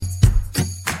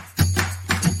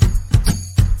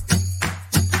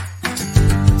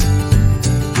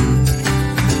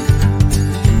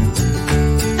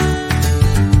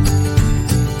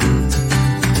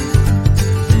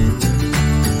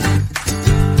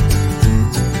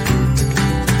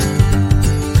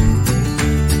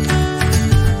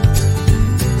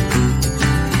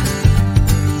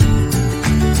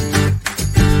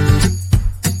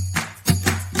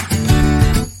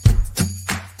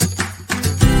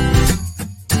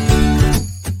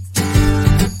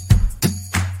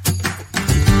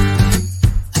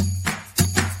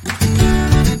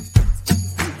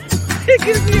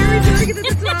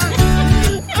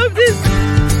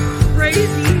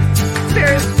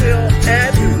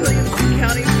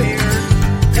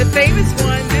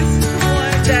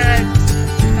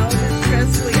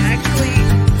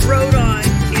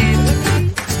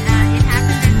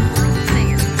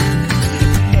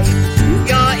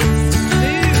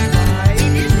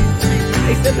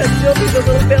a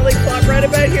little belly flop right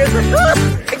about here.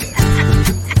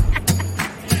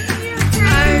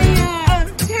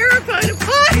 I'm terrified of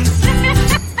heights.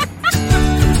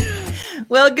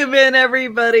 Welcome in,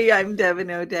 everybody. I'm Devin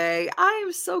O'Day. I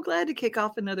am so glad to kick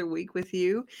off another week with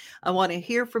you. I want to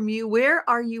hear from you. Where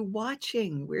are you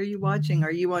watching? Where are you watching?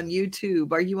 Are you on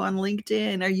YouTube? Are you on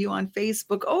LinkedIn? Are you on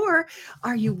Facebook? Or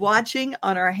are you watching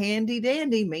on our handy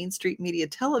dandy Main Street Media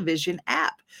Television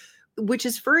app, which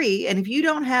is free? And if you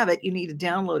don't have it, you need to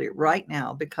download it right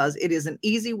now, because it is an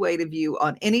easy way to view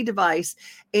on any device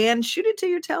and shoot it to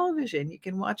your television. You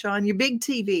can watch on your big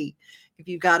TV. If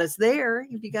you got us there,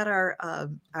 if you got our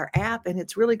app, and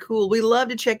it's really cool. We love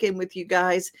to check in with you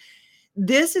guys.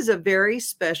 This is a very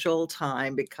special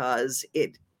time because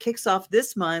it kicks off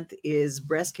this month is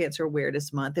Breast Cancer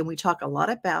Awareness Month, and we talk a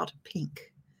lot about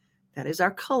pink. That is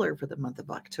our color for the month of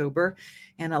October.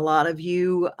 And a lot of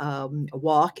you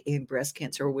walk in breast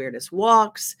cancer awareness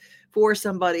walks for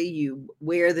somebody. You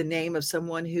wear the name of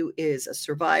someone who is a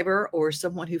survivor or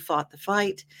someone who fought the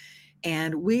fight.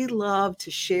 And we love to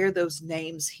share those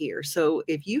names here. So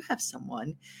if you have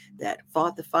someone that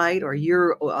fought the fight, or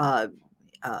you're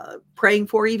praying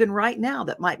for even right now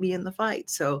that might be in the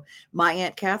fight. So my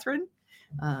Aunt Catherine,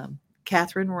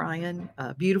 Catherine Ryan,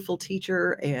 a beautiful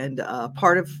teacher and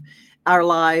part of our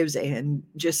lives, and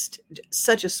just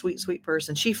such a sweet, sweet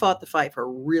person. She fought the fight for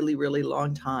a really, really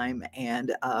long time.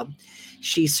 And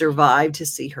she survived to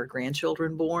see her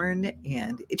grandchildren born.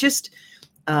 And it just...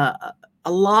 there's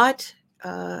a lot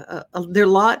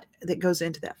that goes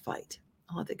into that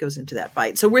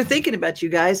fight. So we're thinking about you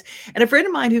guys. And a friend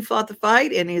of mine who fought the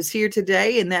fight and is here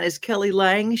today, and that is Kelly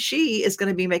Lang. She is going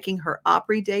to be making her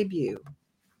Opry debut.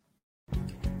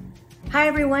 Hi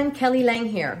everyone, Kelly Lang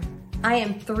here. I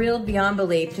am thrilled beyond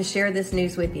belief to share this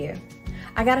news with you.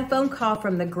 I got a phone call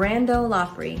from the Grand Ole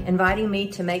Opry inviting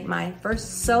me to make my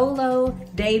first solo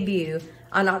debut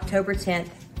on October 10th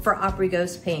for Opry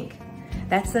Goes Pink.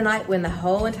 That's the night when the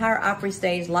whole entire Opry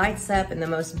stage lights up in the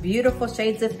most beautiful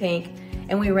shades of pink,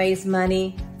 and we raise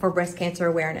money for breast cancer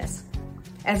awareness.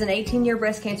 As an 18-year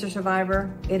breast cancer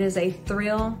survivor, it is a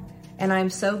thrill, and I'm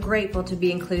so grateful to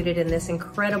be included in this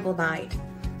incredible night.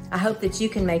 I hope that you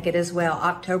can make it as well.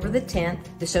 October the 10th,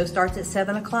 the show starts at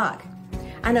 7 o'clock.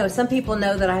 I know some people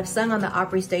know that I've sung on the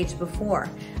Opry stage before.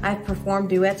 I've performed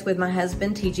duets with my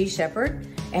husband, T.G. Shepherd,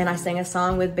 and I sang a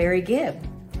song with Barry Gibb.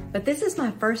 But this is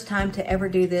my first time to ever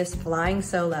do this flying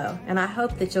solo, and I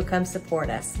hope that you'll come support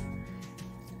us.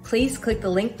 Please click the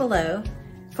link below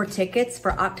for tickets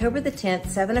for October the 10th,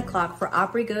 7 o'clock for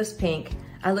Opry Goes Pink.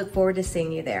 I look forward to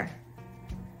seeing you there.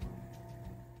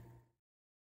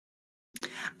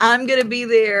 I'm going to be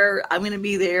there.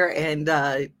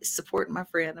 And support my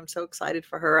friend. I'm so excited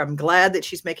for her. I'm glad that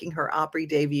she's making her Opry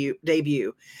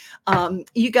debut.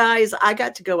 You guys, I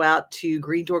got to go out to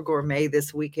Green Door Gourmet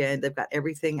this weekend. They've got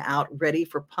everything out ready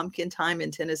for pumpkin time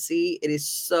in Tennessee. It is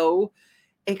so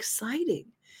exciting.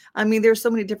 I mean, there's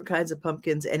so many different kinds of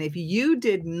pumpkins. And if you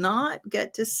did not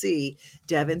get to see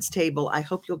Devin's Table, I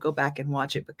hope you'll go back and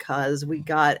watch it, because we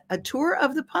got a tour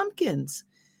of the pumpkins.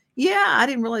 Yeah, I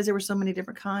didn't realize there were so many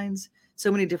different kinds,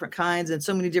 and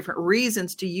so many different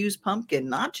reasons to use pumpkin,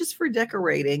 not just for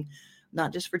decorating,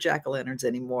 not just for jack-o'-lanterns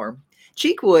anymore.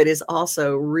 Cheekwood is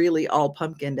also really all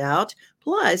pumpkined out.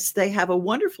 Plus, they have a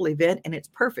wonderful event, and it's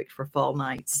perfect for fall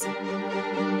nights.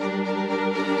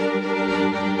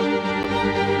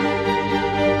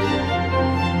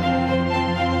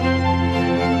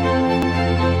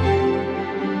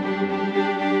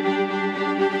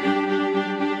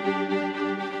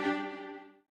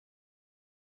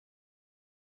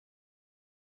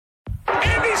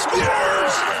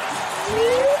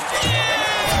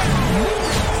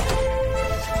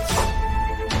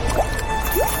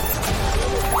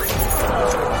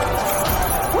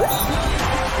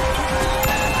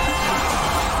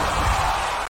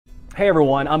 Hey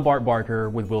everyone, I'm Bart Barker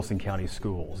with Wilson County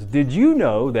Schools. Did you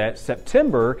know that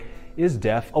September is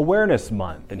Deaf Awareness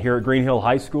Month? And here at Green Hill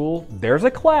High School, there's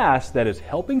a class that is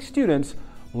helping students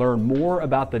learn more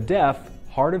about the deaf,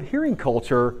 hard of hearing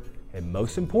culture, and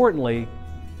most importantly,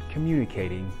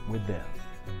 communicating with them.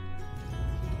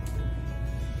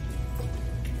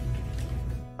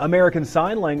 American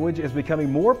Sign Language is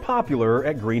becoming more popular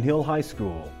at Green Hill High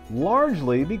School,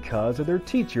 largely because of their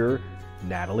teacher,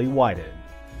 Natalie Whited.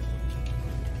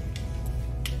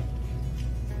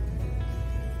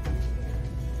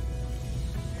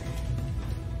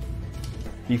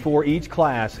 Before each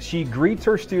class, she greets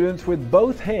her students with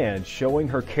both hands, showing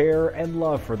her care and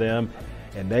love for them,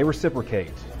 and they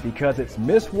reciprocate because it's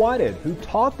Miss Whited who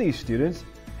taught these students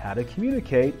how to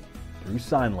communicate through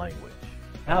sign language.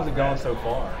 How's it going so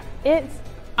far?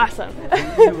 awesome.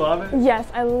 You love it? Yes,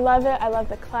 I love it. I love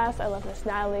the class. I love Miss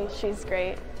Natalie. She's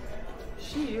great.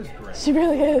 She is great. She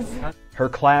really is. Her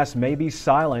class may be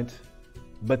silent,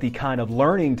 but the kind of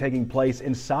learning taking place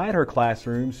inside her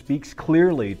classroom speaks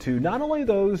clearly to not only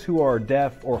those who are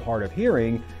deaf or hard of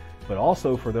hearing, but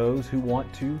also for those who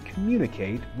want to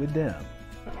communicate with them.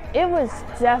 It was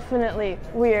definitely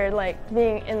weird, like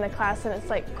being in the class and it's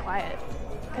like quiet,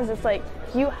 because it's like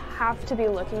you have to be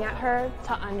looking at her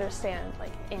to understand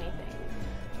like anything.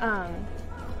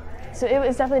 So it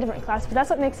was definitely a different class, but that's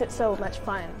what makes it so much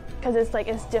fun, because it's like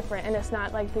it's different and it's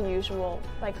not like the usual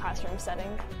like classroom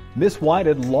setting. Miss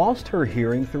Whited lost her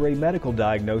hearing through a medical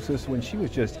diagnosis when she was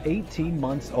just 18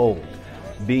 months old.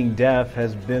 Being deaf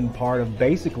has been part of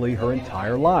basically her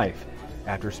entire life.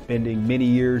 After spending many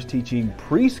years teaching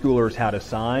preschoolers how to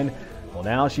sign, well,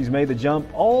 now she's made the jump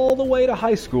all the way to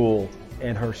high school,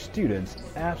 and her students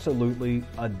absolutely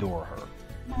adore her.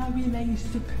 My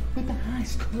relationship with the high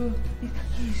school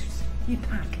is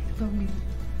impacted for me.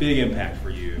 Big impact for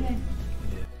you. Yeah.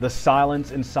 The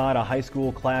silence inside a high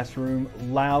school classroom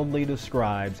loudly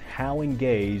describes how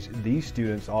engaged these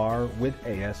students are with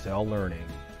ASL learning.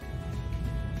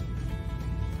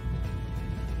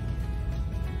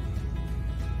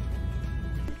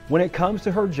 When it comes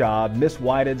to her job, Miss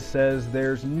Whited says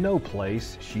there's no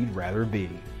place she'd rather be.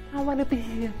 I want to be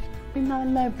here with my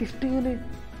lovely students.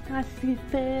 I see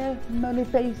their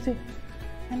motivation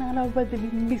and I don't want to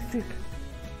miss it.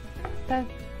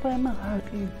 That's where my heart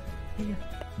is here.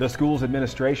 The school's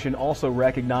administration also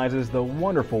recognizes the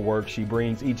wonderful work she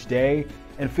brings each day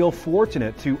and feel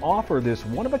fortunate to offer this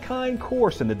one-of-a-kind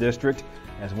course in the district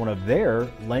as one of their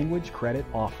language credit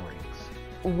offerings.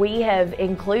 We have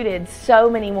included so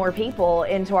many more people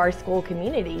into our school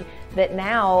community that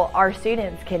now our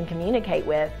students can communicate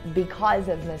with because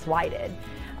of Miss Whited.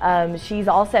 She's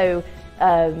also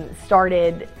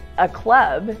started a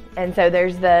club, and so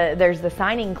there's the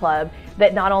signing club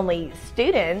that not only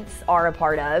students are a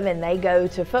part of, and they go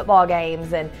to football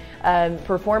games and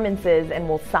performances and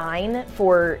will sign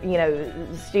for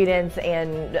students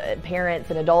and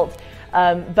parents and adults.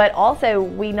 But also,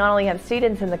 we not only have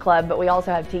students in the club, but we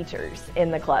also have teachers in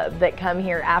the club that come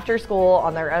here after school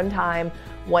on their own time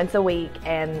once a week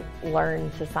and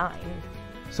learn to sign.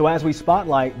 So as we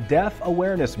spotlight Deaf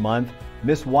Awareness Month,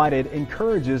 Miss Whited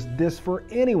encourages this for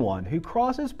anyone who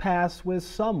crosses paths with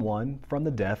someone from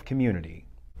the deaf community.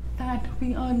 That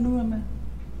we are normal.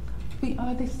 We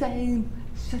are the same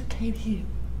circuit here.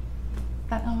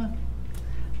 That are.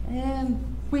 And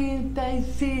when they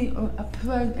see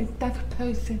a deaf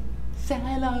person, say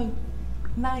hello,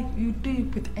 like you do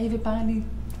with everybody.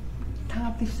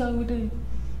 Tap the shoulder,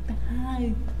 the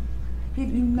hi. If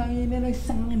you know a little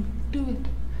sign, do it.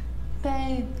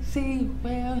 They see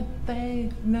where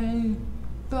they know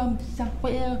from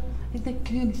somewhere is a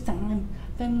good sign.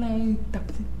 They know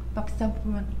that's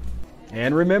someone.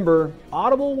 And remember,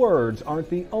 audible words aren't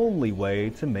the only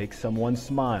way to make someone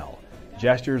smile.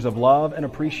 Gestures of love and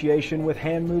appreciation with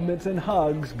hand movements and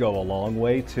hugs go a long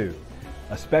way too,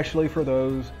 especially for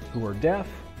those who are deaf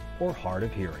or hard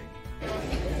of hearing.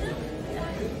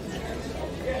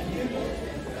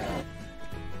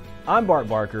 I'm Bart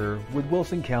Barker with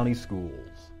Wilson County Schools.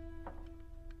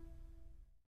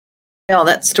 Oh,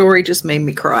 that story just made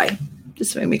me cry.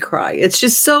 It's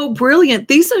just so brilliant.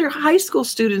 These are high school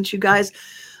students, you guys,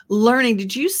 learning.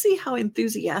 Did you see how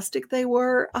enthusiastic they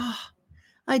were? Oh,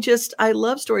 I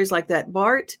love stories like that.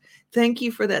 Bart, thank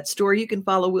you for that story. You can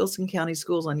follow Wilson County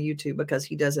Schools on YouTube because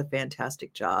he does a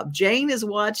fantastic job. Jane is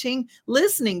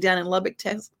listening down in Lubbock,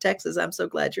 Texas. I'm so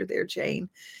glad you're there, Jane.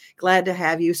 Glad to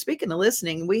have you. Speaking of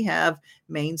listening, we have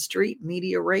Main Street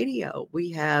Media Radio.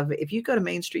 If you go to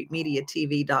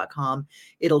mainstreetmediatv.com,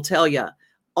 it'll tell you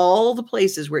all the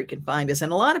places where you can find us.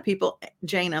 And a lot of people,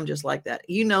 Jane, I'm just like that.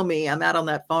 You know me, I'm out on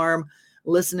that farm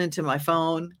listening to my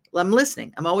phone. I'm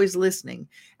listening. I'm always listening.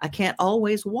 I can't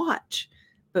always watch,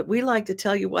 but we like to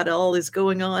tell you what all is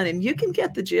going on, and you can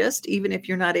get the gist even if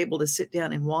you're not able to sit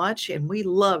down and watch. And we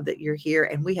love that you're here,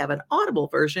 and we have an audible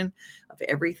version of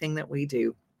everything that we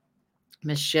do.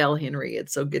 Michelle Henry,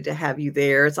 it's so good to have you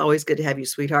there. It's always good to have you,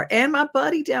 sweetheart. And my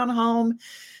buddy down home,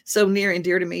 so near and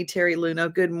dear to me, Terry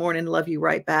Luno. Good morning. Love you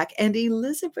right back. And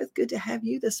Elizabeth, good to have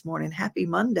you this morning. Happy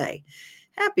Monday.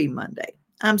 Happy Monday.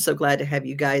 I'm so glad to have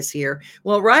you guys here.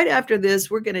 Well, right after this,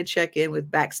 we're going to check in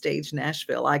with Backstage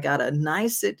Nashville. I got a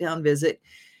nice sit-down visit.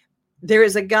 There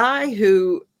is a guy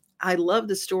who, I love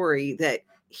the story that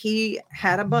he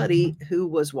had a buddy who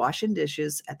was washing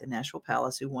dishes at the Nashville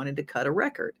Palace who wanted to cut a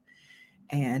record.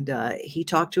 And he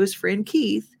talked to his friend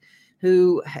Keith,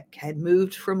 who had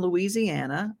moved from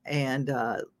Louisiana and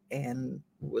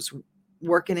was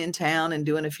working in town and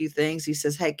doing a few things. He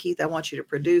says, "Hey, Keith, I want you to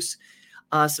produce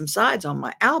some sides on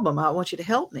my album. I want you to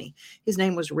help me." His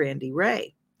name was Randy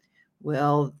Ray.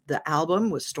 Well, the album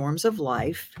was Storms of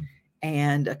Life,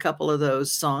 and a couple of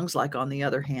those songs, like On the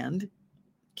Other Hand,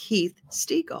 Keith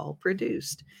Stegall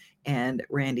produced, and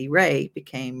Randy Ray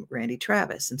became Randy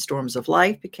Travis, and Storms of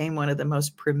Life became one of the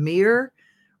most premier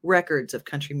records of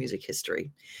country music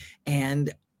history.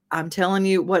 And I'm telling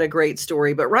you, what a great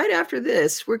story. But right after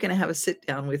this, we're going to have a sit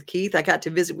down with Keith. I got to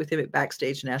visit with him at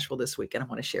Backstage Nashville this week, and I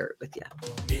want to share it with you.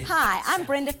 Hi, I'm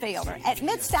Brenda Fielder. At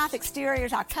Mid-South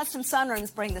Exteriors, our custom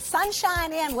sunrooms bring the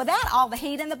sunshine in without all the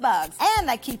heat and the bugs. And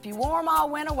they keep you warm all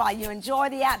winter while you enjoy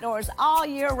the outdoors all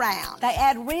year round. They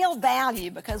add real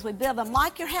value because we build them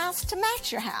like your house to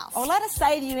match your house. Or let us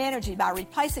save you energy by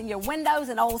replacing your windows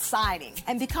and old siding.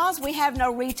 And because we have no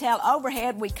retail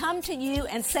overhead, we come to you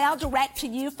and sell direct to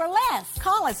you for less.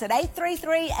 Call us at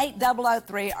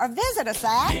 833-8003 or visit us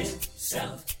at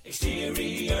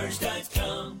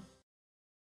MidSouthExteriors.com.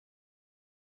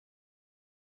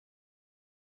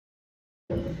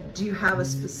 Do you have a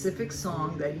specific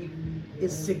song that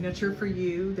is signature for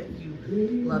you that you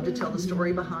love to tell the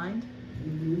story behind?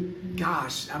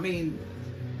 Gosh, I mean,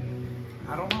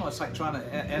 I don't know. It's like trying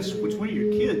to ask which one of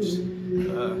your kids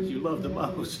you love the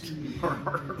most.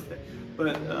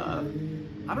 But I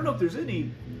don't know if there's any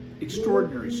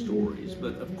extraordinary stories,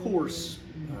 but of course,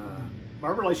 my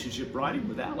relationship writing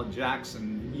with Alan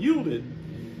Jackson yielded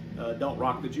Don't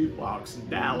Rock the Jukebox and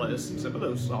Dallas and some of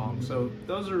those songs. So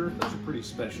those are pretty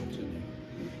special to me.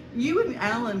 You and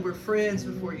Alan were friends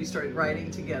before you started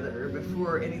writing together,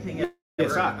 before anything else.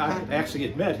 Yes, I actually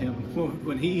had met him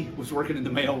when he was working in the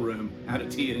mailroom out at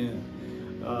TNN.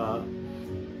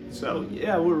 So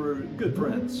yeah, we were good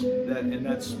friends,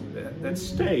 that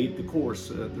stayed the course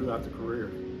throughout the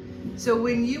career. So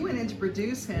when you went in to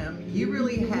produce him, you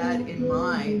really had in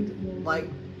mind like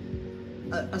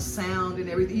a sound and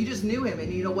everything. You just knew him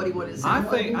and you know what he wanted to sound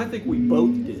like. I think we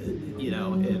both did, you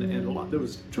know, and a lot. There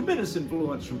was tremendous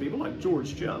influence from people like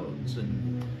George Jones,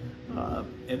 and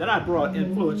then I brought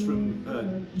influence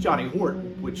from Johnny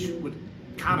Horton, which would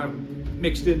kind of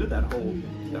mixed into that whole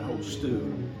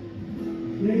stew.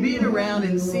 Being around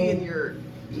and seeing your,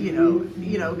 you know,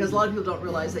 because a lot of people don't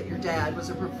realize that your dad was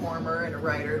a performer and a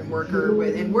writer and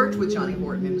worked with Johnny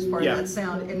Horton and was part of that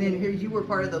sound. And then here you were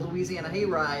part of the Louisiana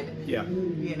Hayride. Yeah.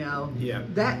 You know. Yeah.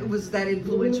 That was that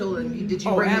influential, and did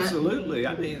you bring that? Oh, absolutely.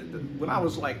 I mean, when I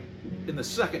was like in the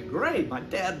second grade, my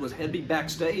dad had me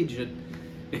backstage at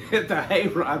the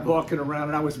Hayride walking around,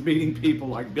 and I was meeting people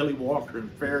like Billy Walker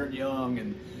and Farron Young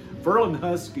and Verlin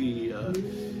Husky.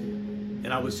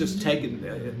 And I was just taking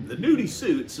the nudie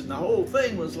suits, and the whole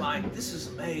thing was like, this is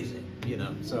amazing, you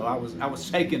know. So I was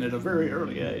taken at a very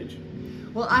early age.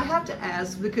 Well, I have to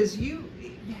ask, because you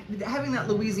having that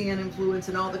Louisiana influence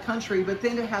in all the country, but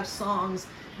then to have songs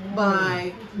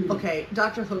by,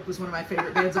 Dr. Hook was one of my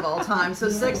favorite bands of all time, so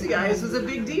Sexy Eyes was a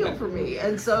big deal for me.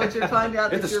 And so to find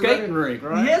out at the skating rink,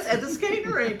 right? Yes, at the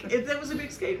skating rink. That was a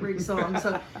big skating rink song.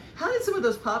 So how did some of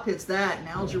those pop hits, that and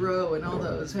Al Jarreau and all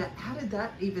those, how did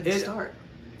that even start?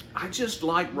 I just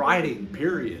like writing,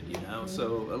 period, you know.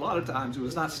 So a lot of times it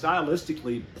was not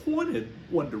stylistically pointed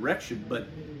one direction, but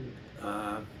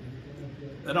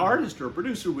an artist or a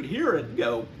producer would hear it and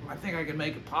go, I think I can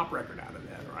make a pop record out of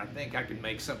that, or I think I can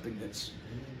make something that's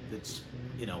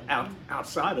you know,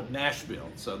 outside of Nashville.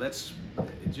 So I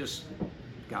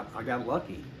got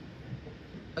lucky.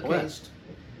 Okay. Blessed.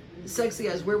 Sexy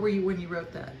Eyes, where were you when you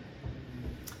wrote that?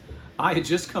 I had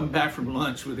just come back from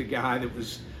lunch with a guy that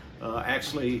was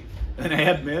actually an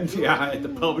admin guy at the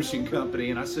publishing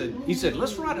company, and he said,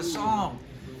 let's write a song.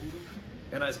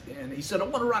 And he said, I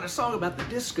want to write a song about the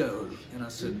disco. And I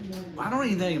said, I don't know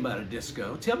anything about a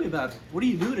disco. Tell me about, what do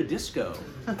you do at a disco?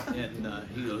 And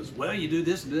he goes, well, you do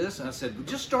this and this. And I said, well,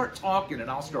 just start talking and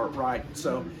I'll start writing.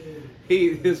 So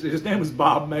his name was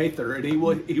Bob Mather, and he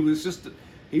was an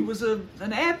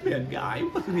admin guy. He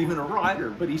wasn't even a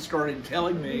writer, but he started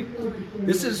telling me,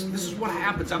 this is what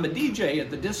happens. I'm a DJ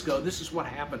at the disco. This is what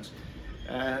happens.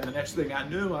 And the next thing I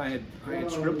knew, I had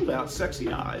scribbled out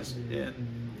Sexy Eyes,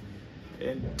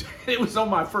 and it was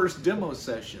on my first demo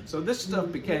session. So this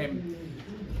stuff became,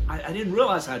 I didn't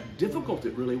realize how difficult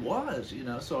it really was, you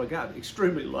know. So I got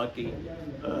extremely lucky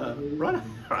right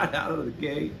out of the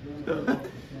gate.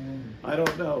 I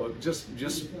don't know, just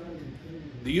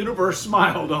the universe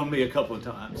smiled on me a couple of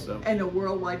times. So. And a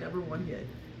worldwide #1 hit.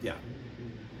 Yeah.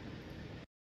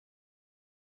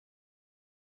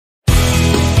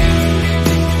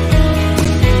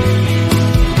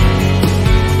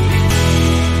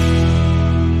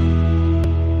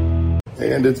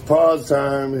 And it's pause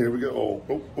time. Here we go.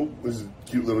 Oh, this is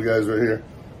cute little guys right here.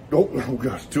 Oh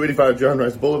gosh, 285 John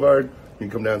Rice Boulevard. You can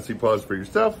come down and see Pause for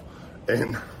yourself.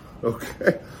 And,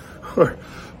 okay, or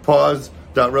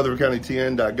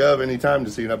pause.rutherfordcountytn.gov anytime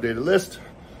to see an updated list.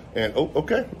 And,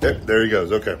 okay, there he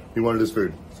goes. Okay, he wanted his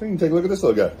food. So you can take a look at this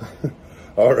little guy.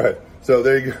 All right, so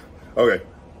there you go. Okay,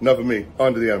 enough of me.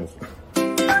 On to the animals.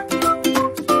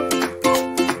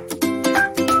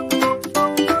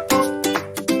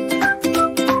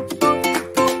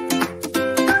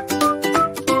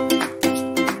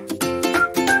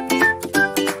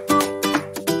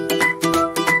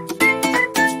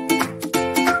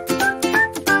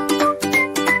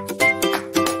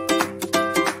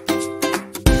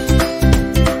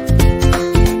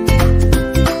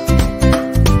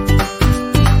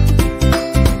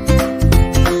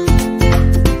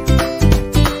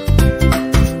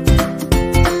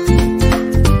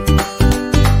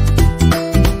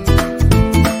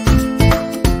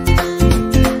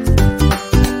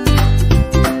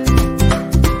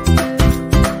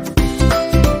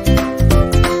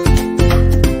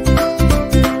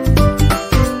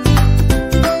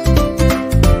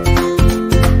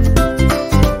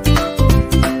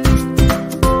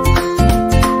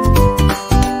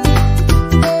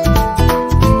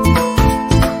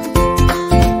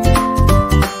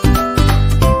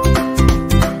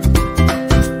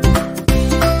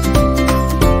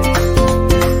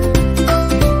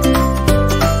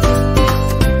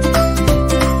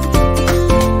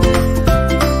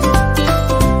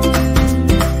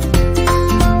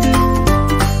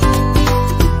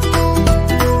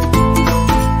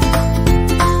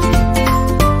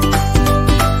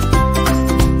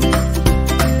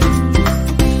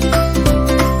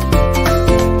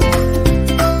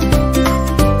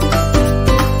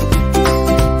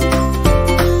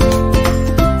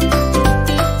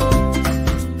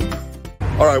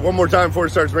 One more time before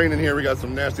it starts raining here. We got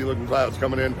some nasty looking clouds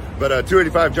coming in. But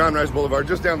 285 John Rice Boulevard,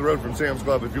 just down the road from Sam's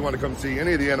Club. If you want to come see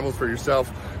any of the animals for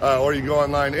yourself, or you can go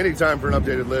online anytime for an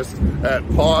updated list at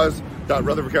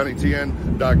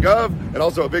pause.rutherfordcountytn.gov. And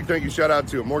also a big thank you shout out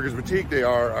to Morgan's Boutique. They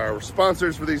are our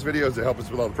sponsors for these videos. They help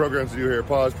us with all the programs we do here at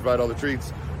Pause, provide all the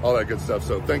treats, all that good stuff.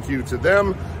 So thank you to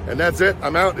them. And that's it.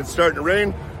 I'm out. It's starting to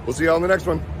rain. We'll see y'all in the next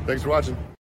one. Thanks for watching.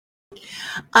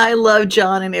 I love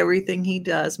John and everything he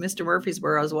does. Mr.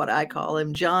 Murfreesboro is what I call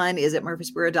him. John is at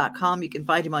murfreesboro.com. You can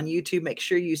find him on YouTube. Make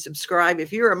sure you subscribe.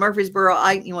 If you're a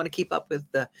Murfreesboroite and you want to keep up with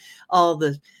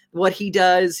what he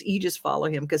does, you just follow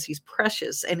him because he's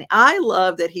precious. And I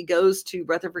love that he goes to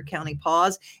Rutherford County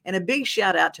Pause. And a big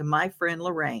shout out to my friend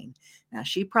Lorraine. Now,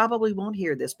 she probably won't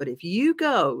hear this, but if you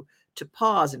go to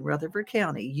Pause in Rutherford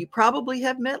County, you probably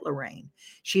have met Lorraine.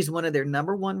 She's one of their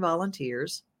 #1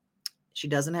 volunteers. She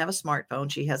doesn't have a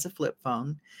smartphone. She has a flip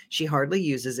phone. She hardly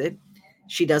uses it.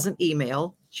 She doesn't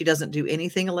email. She doesn't do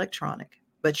anything electronic,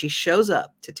 but she shows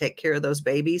up to take care of those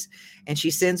babies. And she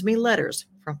sends me letters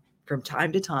from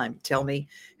time to time, tell me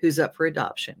who's up for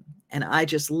adoption. And I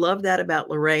just love that about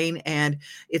Lorraine. And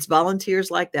it's volunteers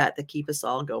like that that keep us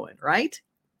all going, right?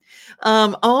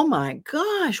 Oh my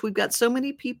gosh, we've got so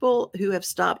many people who have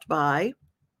stopped by.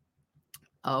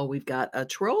 Oh, we've got a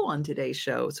troll on today's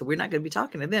show, so we're not going to be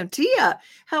talking to them. Tia,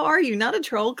 how are you? Not a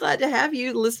troll. Glad to have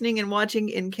you listening and watching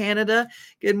in Canada.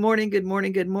 Good morning, good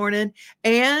morning, good morning.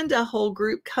 And a whole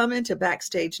group coming to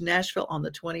Backstage Nashville on the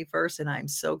 21st, and I'm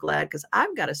so glad because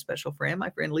I've got a special friend.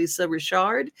 My friend Lisa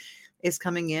Richard is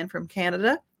coming in from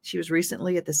Canada. She was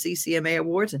recently at the CCMA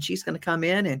Awards, and she's going to come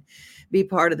in and be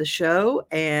part of the show.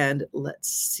 And let's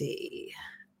see.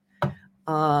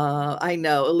 I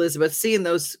know, Elizabeth, seeing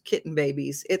those kitten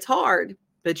babies, it's hard,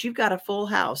 but you've got a full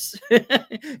house.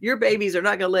 Your babies are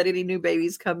not going to let any new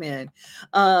babies come in.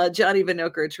 Johnny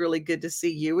Vinokur, it's really good to see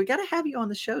you. We got to have you on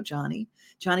the show, Johnny.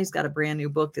 Johnny's got a brand new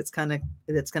book that's going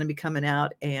to be coming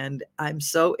out, and I'm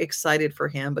so excited for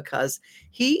him because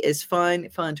he is fun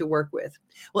to work with.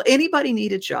 Well, anybody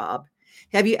need a job?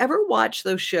 Have you ever watched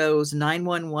those shows,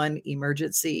 911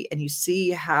 Emergency, and you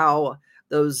see how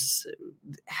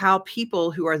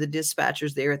people who are the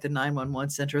dispatchers there at the 911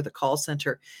 center, the call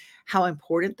center, how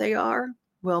important they are?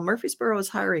 Well, Murfreesboro is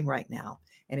hiring right now.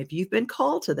 And if you've been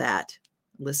called to that,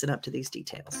 listen up to these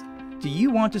details. Do you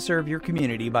want to serve your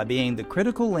community by being the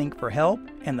critical link for help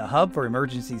and the hub for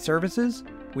emergency services?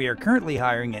 We are currently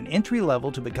hiring an entry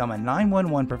level to become a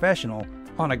 911 professional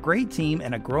on a great team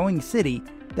in a growing city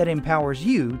that empowers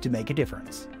you to make a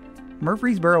difference.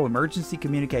 Murfreesboro Emergency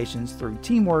Communications, through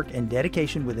teamwork and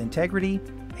dedication with integrity,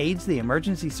 aids the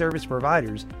emergency service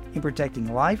providers in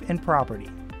protecting life and property.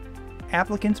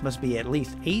 Applicants must be at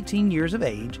least 18 years of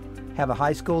age, have a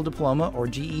high school diploma or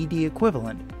GED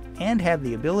equivalent, and have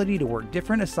the ability to work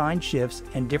different assigned shifts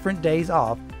and different days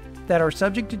off that are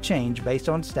subject to change based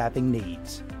on staffing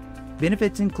needs.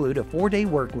 Benefits include a 4-day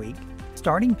work week,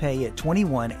 starting pay at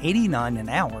 $21.89 an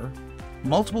hour,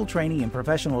 multiple training and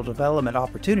professional development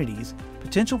opportunities,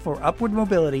 potential for upward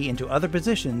mobility into other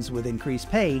positions with increased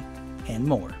pay, and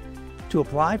more. To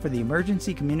apply for the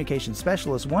Emergency Communications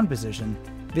Specialist 1 position,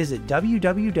 visit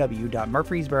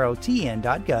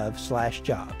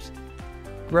www.murfreesborotn.gov/jobs.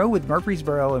 Grow with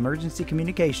Murfreesboro Emergency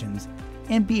Communications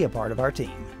and be a part of our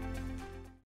team.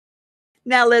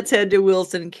 Now let's head to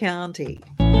Wilson County.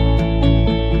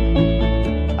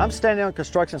 I'm standing on the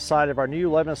construction site of our new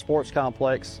Lebanon Sports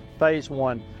Complex, Phase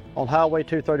 1, on Highway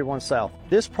 231 South.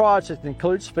 This project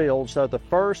includes fields that are the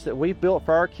first that we've built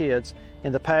for our kids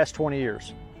in the past 20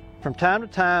 years. From time to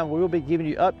time, we will be giving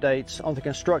you updates on the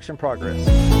construction progress.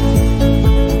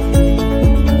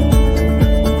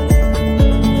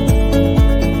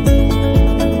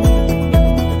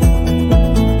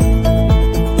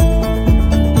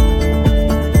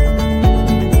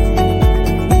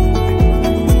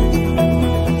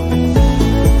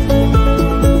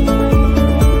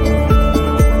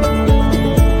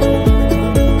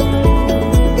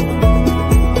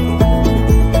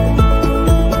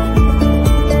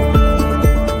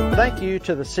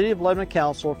 To the City of Lebanon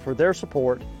Council for their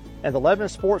support and the Lebanon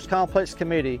Sports Complex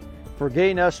Committee for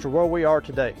getting us to where we are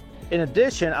today. In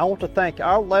addition, I want to thank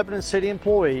our Lebanon City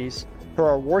employees who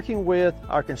are working with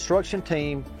our construction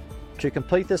team to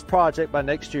complete this project by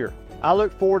next year. I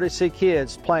look forward to see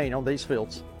kids playing on these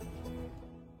fields.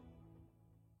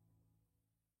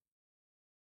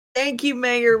 Thank you,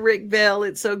 Mayor Rick Bell.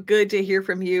 It's so good to hear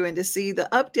from you and to see the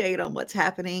update on what's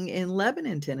happening in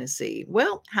Lebanon, Tennessee.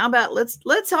 Well, how about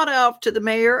let's head off to the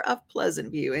mayor of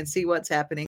Pleasant View and see what's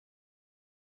happening.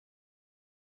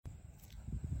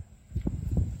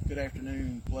 Good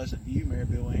afternoon, Pleasant View. Mayor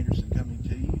Bill Anderson coming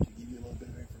to you to give you a little bit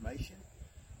of information.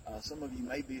 Some of you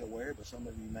may be aware, but some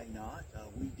of you may not.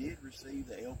 We did receive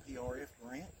the LPRF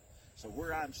grant. So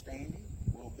where I'm standing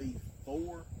will be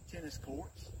 4 tennis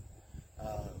courts.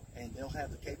 And they'll have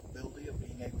the capability of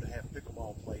being able to have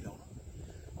pickleball played on them.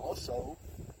 Also,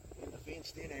 in the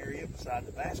fenced-in area beside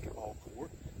the basketball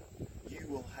court, you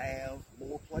will have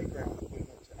more playground equipment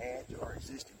to add to our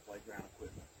existing playground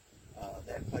equipment.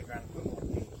 That playground equipment will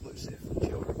be inclusive for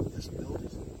children with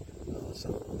disabilities, so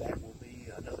that will be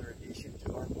another addition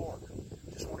to our park.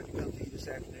 Just wanted to come to you this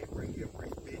afternoon, bring you a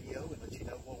brief video, and let you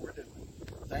know what we're doing.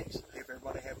 Thanks. Hope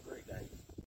everybody have a great day.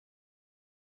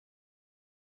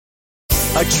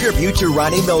 A tribute to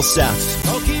Ronnie Milsap.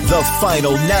 The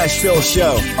final Nashville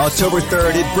show, October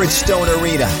 3rd at Bridgestone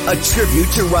Arena. A tribute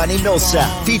to Ronnie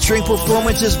Milsap, featuring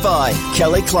performances by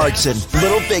Kelly Clarkson,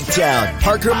 Little Big Town,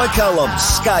 Parker McCullum,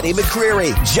 Scotty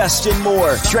McCreery, Justin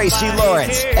Moore, Tracy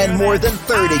Lawrence, and more than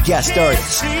 30 guest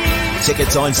artists.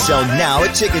 Tickets on sale now at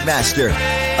Ticketmaster.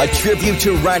 A tribute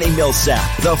to Ronnie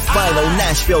Milsap, the final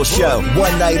Nashville show,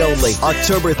 one night only,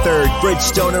 October 3rd,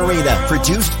 Bridgestone Arena,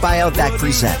 produced by Outback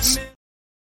Presents.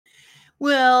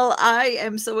 Well, I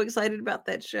am so excited about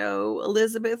that show,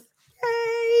 Elizabeth.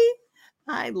 Yay!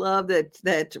 I love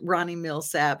that Ronnie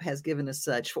Milsap has given us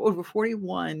such over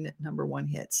 41 number 1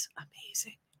 hits.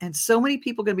 Amazing. And so many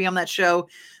people going to be on that show,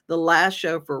 the last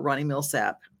show for Ronnie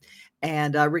Milsap.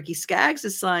 And Ricky Skaggs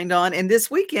is signed on. And this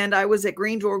weekend, I was at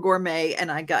Green Door Gourmet,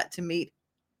 and I got to meet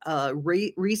a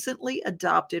recently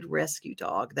adopted rescue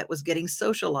dog that was getting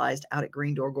socialized out at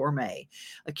Green Door Gourmet,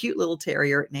 a cute little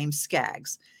terrier named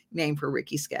Skaggs, named for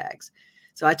Ricky Skaggs.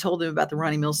 So I told them about the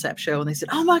Ronnie Milsap show, and they said,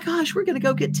 oh my gosh, we're going to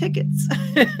go get tickets.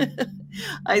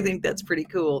 I think that's pretty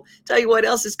cool. Tell you what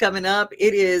else is coming up.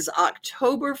 It is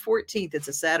October 14th. It's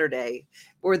a Saturday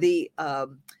for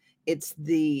it's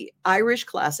the Irish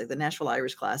Classic, the Nashville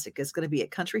Irish Classic. It's going to be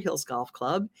at Country Hills Golf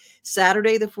Club.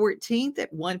 Saturday the 14th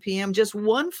at 1 p.m. Just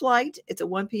one flight. It's a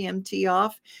 1 p.m. tee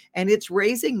off, and it's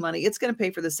raising money. It's going to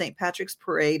pay for the St. Patrick's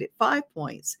Parade at 5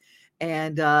 Points.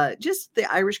 And just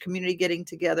the Irish community getting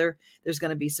together. There's going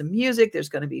to be some music. There's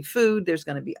going to be food. There's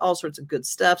going to be all sorts of good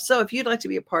stuff. So if you'd like to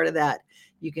be a part of that,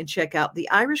 you can check out the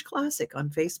Irish Classic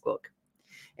on Facebook.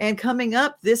 And coming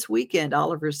up this weekend,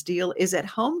 Oliver Steele is at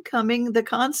Homecoming, the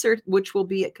concert, which will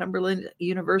be at Cumberland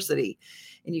University.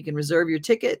 And you can reserve your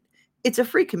ticket. It's a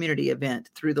free community event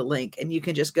through the link. And you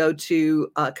can just go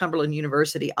to Cumberland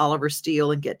University, Oliver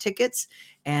Steele, and get tickets.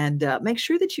 And make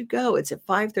sure that you go. It's at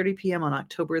 5:30 p.m. on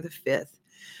October the 5th.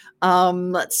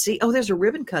 Let's see. Oh, there's a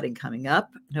ribbon cutting coming up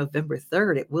November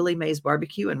 3rd at Willie Mae's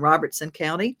Barbecue in Robertson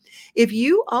County. If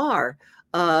you are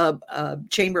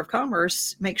Chamber of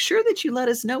Commerce, make sure that you let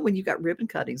us know when you got ribbon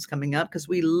cuttings coming up, because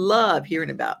we love hearing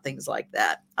about things like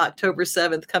that. October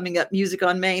 7th, coming up, Music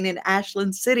on Main in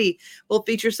Ashland City will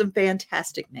feature some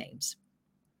fantastic names.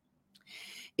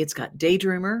 It's got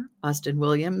Daydreamer, Austin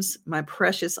Williams, My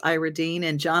Precious Ira Dean,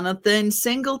 and Jonathan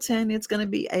Singleton. It's going to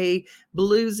be a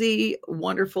bluesy,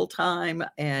 wonderful time,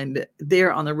 and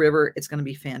there on the river, it's going to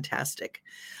be fantastic.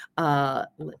 Let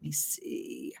me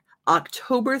see.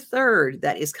 October 3rd,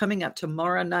 that is coming up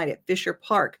tomorrow night at Fisher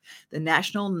Park, the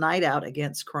National Night Out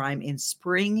Against Crime in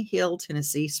Spring Hill,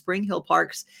 Tennessee. Spring Hill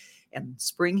Parks and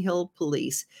Spring Hill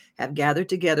Police have gathered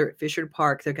together at Fisher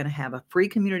Park. They're going to have a free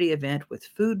community event with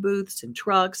food booths and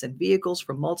trucks and vehicles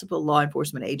from multiple law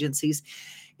enforcement agencies.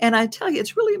 And I tell you,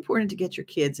 it's really important to get your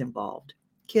kids involved.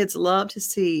 Kids love to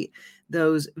see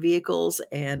those vehicles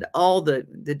and all the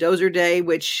Dozer Day,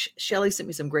 which Shelly sent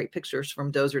me some great pictures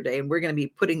from Dozer Day, and we're going to be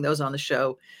putting those on the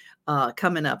show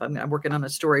coming up. I'm working on a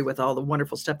story with all the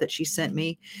wonderful stuff that she sent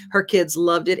me. Her kids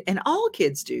loved it, and all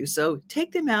kids do. So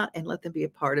take them out and let them be a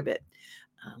part of it.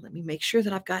 Let me make sure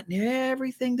that I've gotten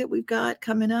everything that we've got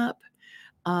coming up.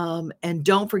 And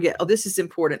don't forget, this is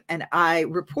important. And I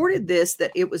reported this,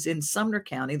 that it was in Sumner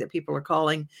County that people are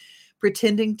calling,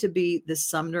 pretending to be the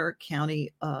Sumner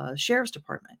County Sheriff's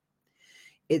Department.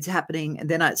 It's happening. And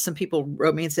then some people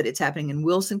wrote me and said it's happening in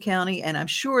Wilson County. And I'm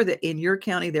sure that in your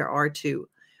county there are too.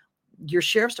 Your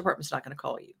Sheriff's Department's not going to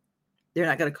call you. They're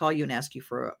not going to call you and ask you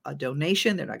for a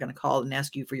donation. They're not going to call and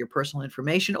ask you for your personal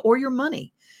information or your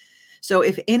money. So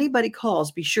if anybody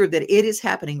calls, be sure that it is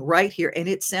happening right here. And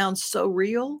it sounds so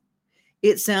real.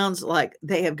 It sounds like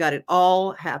they have got it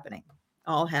all happening.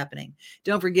 All happening.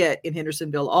 Don't forget, in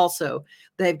Hendersonville also,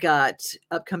 they've got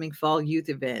upcoming fall youth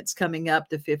events coming up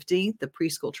the 15th. The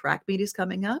preschool track meet is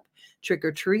coming up. Trick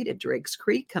or Treat at Drakes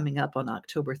Creek coming up on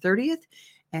October 30th.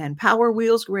 And Power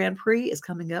Wheels Grand Prix is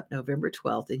coming up November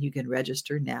 12th. And you can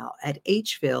register now at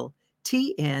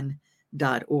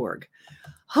hvilleTN.org.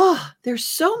 Oh, there's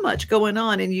so much going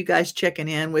on, and you guys checking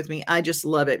in with me. I just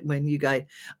love it when you guys,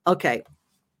 okay.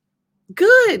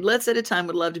 Good. Let's at a time.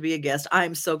 Would love to be a guest.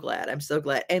 I'm so glad. I'm so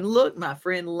glad. And look, my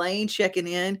friend Lane checking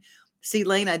in. See,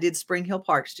 Lane, I did Spring Hill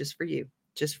Parks just for you.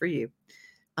 Just for you.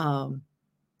 And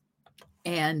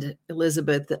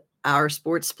Elizabeth, our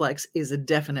Sportsplex is a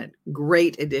definite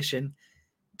great addition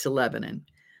to Lebanon.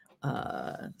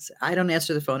 I don't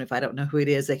answer the phone if I don't know who it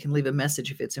is. They can leave a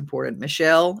message if it's important.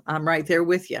 Michelle, I'm right there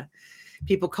with you.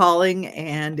 People calling,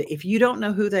 and if you don't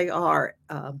know who they are,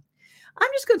 I'm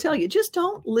just going to tell you, just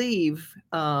don't leave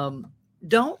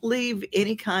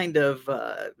any kind of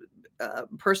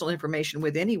personal information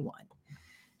with anyone.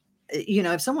 You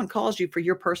know, if someone calls you for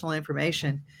your personal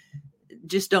information,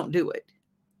 just don't do it.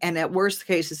 And at worst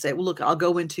case, to say, well, look, I'll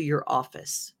go into your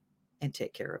office and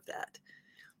take care of that.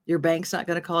 Your bank's not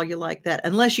going to call you like that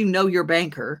unless you know your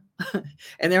banker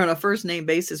and they're on a first name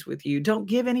basis with you. Don't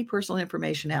give any personal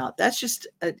information out. That's just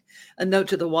a note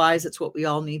to the wise. It's what we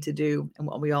all need to do and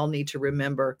what we all need to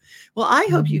remember. Well, I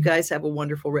hope you guys have a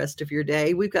wonderful rest of your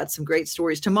day. We've got some great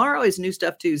stories. Tomorrow is New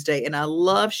Stuff Tuesday, and I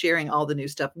love sharing all the new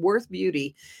stuff. Worth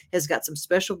Beauty has got some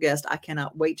special guests I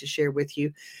cannot wait to share with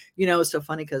you. You know, it's so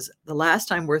funny because the last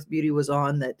time Worth Beauty was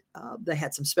on, that they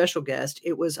had some special guests.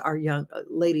 It was our young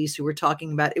ladies who were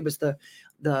talking about, it was the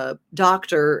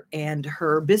doctor and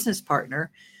her business partner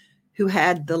who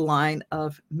had the line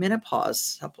of menopause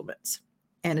supplements.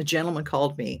 And a gentleman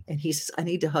called me and he says, I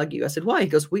need to hug you. I said, why? He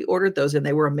goes, we ordered those and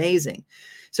they were amazing.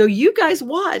 So you guys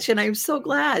watch, and I'm so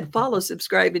glad. Follow,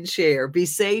 subscribe, and share. Be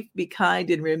safe, be kind,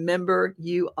 and remember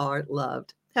you are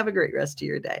loved. Have a great rest of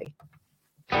your day.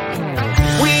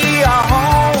 We are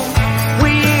home.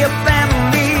 We are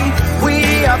family.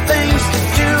 We are things to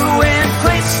do and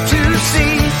play.